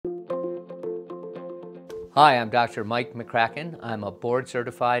Hi, I'm Dr. Mike McCracken. I'm a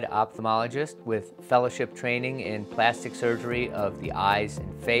board-certified ophthalmologist with fellowship training in plastic surgery of the eyes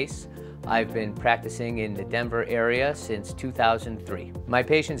and face. I've been practicing in the Denver area since 2003. My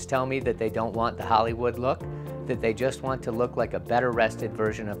patients tell me that they don't want the Hollywood look, that they just want to look like a better rested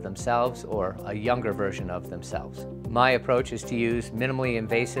version of themselves or a younger version of themselves. My approach is to use minimally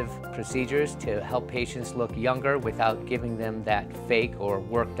invasive procedures to help patients look younger without giving them that fake or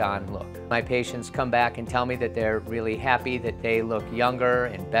worked on look. My patients come back and tell me that they're really happy that they look younger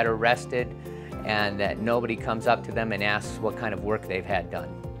and better rested, and that nobody comes up to them and asks what kind of work they've had done.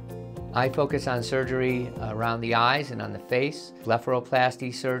 I focus on surgery around the eyes and on the face,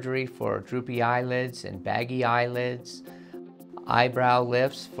 blepharoplasty surgery for droopy eyelids and baggy eyelids, eyebrow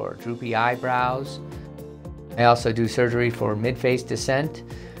lifts for droopy eyebrows. I also do surgery for mid-face descent,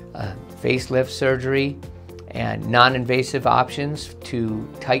 facelift surgery, and non-invasive options to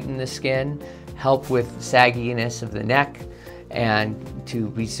tighten the skin, help with sagginess of the neck, and to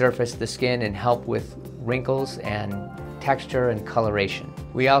resurface the skin and help with wrinkles and texture and coloration.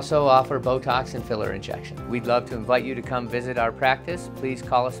 We also offer Botox and filler injection. We'd love to invite you to come visit our practice. Please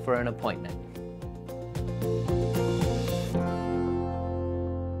call us for an appointment.